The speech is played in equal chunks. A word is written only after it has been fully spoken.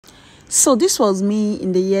So this was me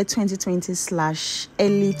in the year 2020 /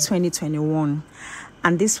 early 2021,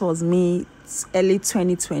 and this was me early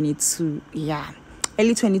 2022. Yeah, early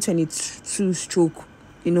 2022 stroke,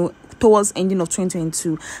 towards ending of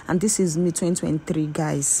 2022, and this is me 2023,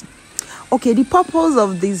 guys. Okay, the purpose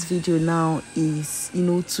of this video now is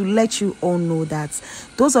to let you all know that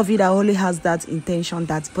those of you that only has that intention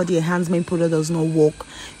that body enhancement product does not work,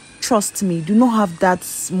 trust me, do not have that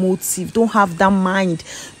motive, don't have that mind,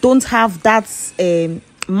 don't have that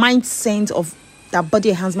mindset of that body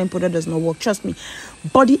enhancement product does not work. Trust me,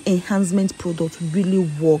 body enhancement product really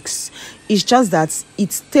works. It's just that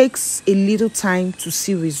it takes a little time to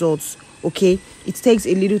see results. Okay, it takes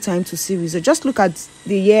a little time to see results. Just look at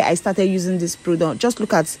the year I started using this product. Just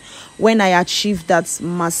look at when I achieved that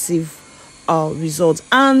massive result.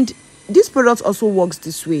 And this product also works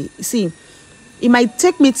this way. See, it might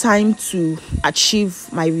take me time to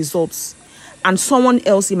achieve my results, and someone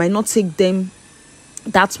else, it might not take them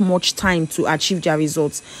that much time to achieve their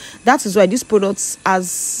results. That is why this product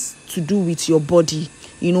has to do with your body,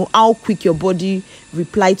 how quick your body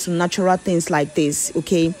reply to natural things like this.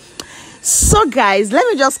 Okay, so guys,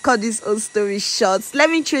 let me just cut this whole story short. Let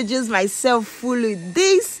me introduce myself fully.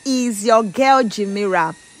 This is your girl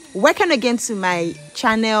Jemira. Welcome again to my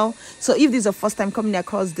channel. So if this is the first time coming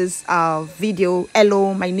across this video,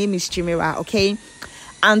 hello, my name is Jemira. Okay,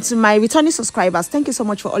 and to my returning subscribers, thank you so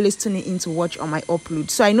much for always tuning in to watch on my upload.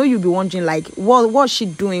 So I know you'll be wondering, like, what's she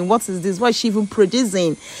doing? What is this? What is she even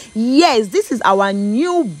producing? Yes, this is our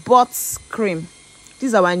new butt cream. This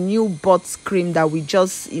is our new butt cream that we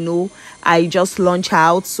just I just launched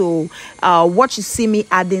out. So what you see me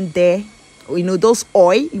adding there, those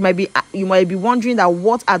oil, you might be wondering that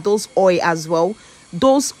what are those oil as well.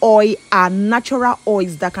 Those oil are natural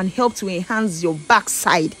oils that can help to enhance your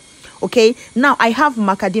backside. Okay, now I have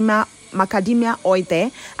macadamia oil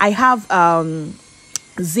there, I have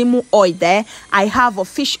zimu oil there, I have a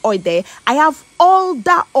fish oil there, I have all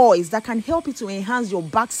that oils that can help you to enhance your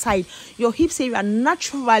backside, your hips area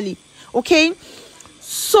naturally. Okay,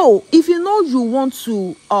 so if you want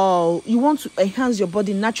to enhance your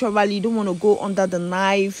body naturally, you don't want to go under the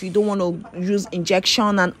knife, you don't want to use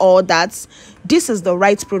injection and all that, this is the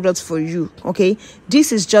right product for you. Okay,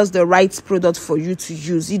 this is just the right product for you to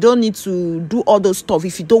use. You don't need to do all those stuff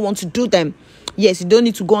if you don't want to do them. Yes, you don't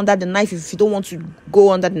need to go under the knife if you don't want to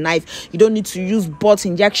go under the knife. You don't need to use butt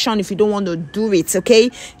injection if you don't want to do it. Okay,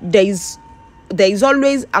 there is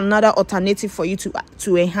always another alternative for you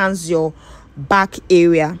to enhance your back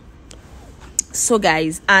area. So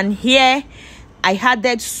guys, and here I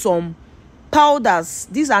added some powders.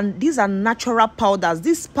 These are natural powders.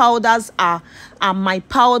 These powders are my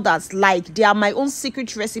powders, like they are my own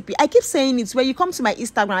secret recipe. I keep saying it when you come to my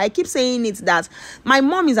Instagram. I keep saying it that my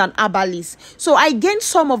mom is an herbalist, so I gained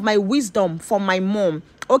some of my wisdom from my mom.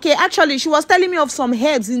 Okay, actually, she was telling me of some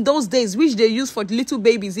herbs in those days which they use for the little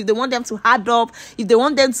babies if they want them to hard up, if they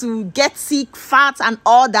want them to get sick, fat, and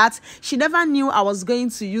all that. She never knew I was going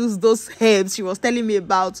to use those herbs she was telling me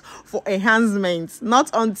about for enhancement. Not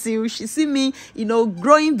until she see me,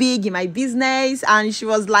 growing big in my business, and she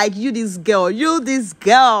was like, you this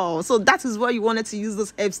girl. So that is what you wanted to use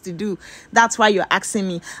those herbs to do. That's why you're asking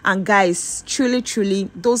me. And guys, truly,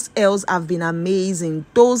 those herbs have been amazing.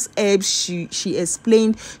 Those herbs she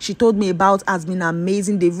explained, she told me about, has been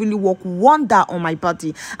amazing. They really work wonder on my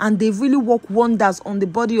body, and they really work wonders on the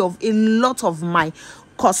body of a lot of my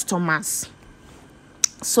customers.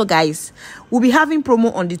 So guys, we'll be having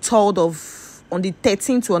promo on the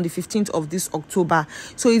 13th to on the 15th of this October.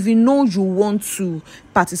 So if you want to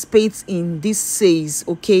participate in this sales,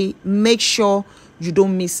 okay, make sure you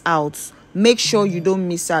don't miss out. Make sure you don't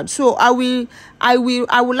miss out. So I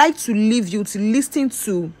would like to leave you to listen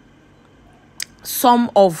to some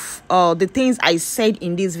of the things I said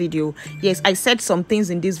in this video. Yes, I said some things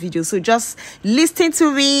in this video, so just listen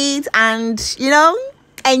to it and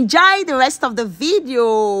enjoy the rest of the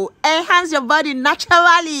video. Enhance your body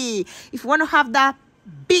naturally. If you want to have that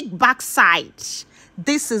big backside,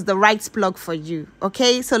 this is the right plug for you.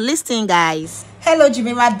 Okay, so listen, guys. Hello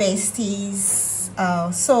Jemira besties.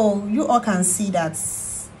 So you all can see that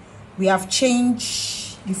we have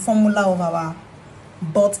changed the formula of our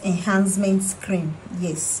butt enhancement cream.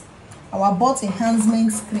 Yes, our butt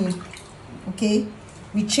enhancement cream. Okay,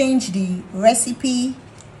 we changed the recipe,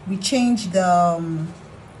 we changed the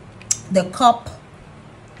cup,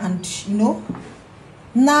 and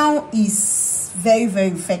now is very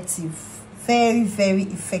effective. Very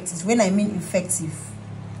effective. When I mean effective,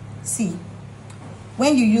 see,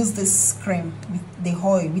 when you use this cream with the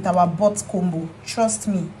oil, with our butt combo, trust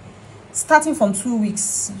me, starting from 2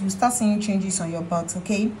 weeks, you start seeing changes on your butt.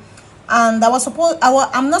 Okay, And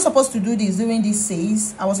I'm not supposed to do this during this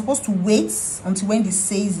sales. I was supposed to wait until when the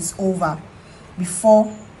sales is over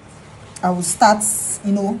before I will start,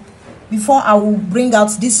 you know, before I will bring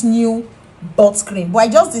out this new butt cream. But I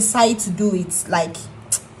just decided to do it, like,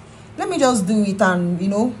 let me just do it and, you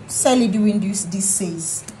know, sell it during this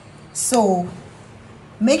sales. So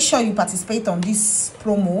make sure you participate on this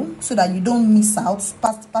promo so that you don't miss out.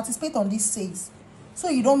 Participate on this sales so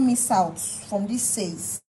you don't miss out from this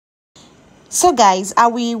sales. So guys, I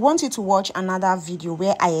will want you to watch another video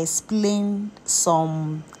where I explain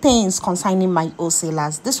some things concerning my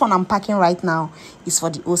wholesalers. This one I'm packing right now is for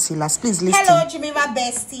the wholesalers. Please listen. Hello Gemira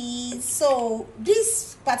besties. So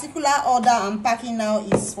this particular order I'm packing now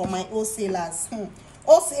is for my wholesalers.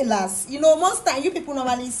 Wholesalers, you know, most time you people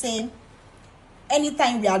normally say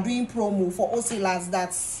anytime we are doing promo for wholesalers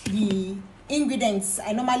that the ingredients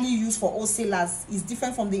I normally use for wholesalers is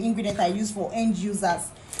different from the ingredient I use for end users.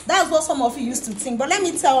 That's what some of you used to think. But let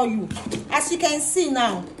me tell you, as you can see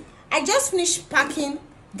now, I just finished packing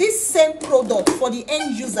this same product for the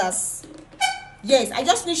end users. Yes, I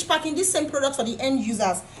just finished packing this same product for the end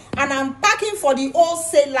users, and I'm packing for the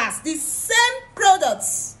wholesalers the same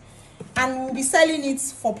products, and we'll be selling it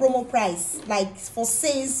for promo price, like for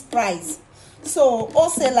sales price. So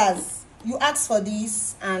wholesalers, you asked for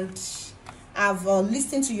this and I've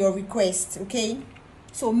listened to your request. Okay,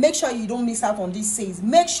 so make sure you don't miss out on these sales.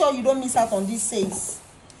 Make sure you don't miss out on these sales.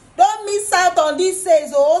 Don't miss out on these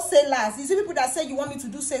sales, wholesalers. You see people that say you want me to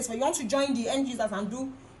do sales, but you want to join the end users and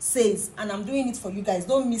do sales, and I'm doing it for you guys.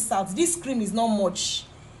 Don't miss out. This cream is not much.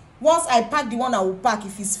 Once I pack the one I will pack,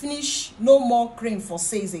 if it's finished, no more cream for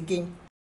sales again.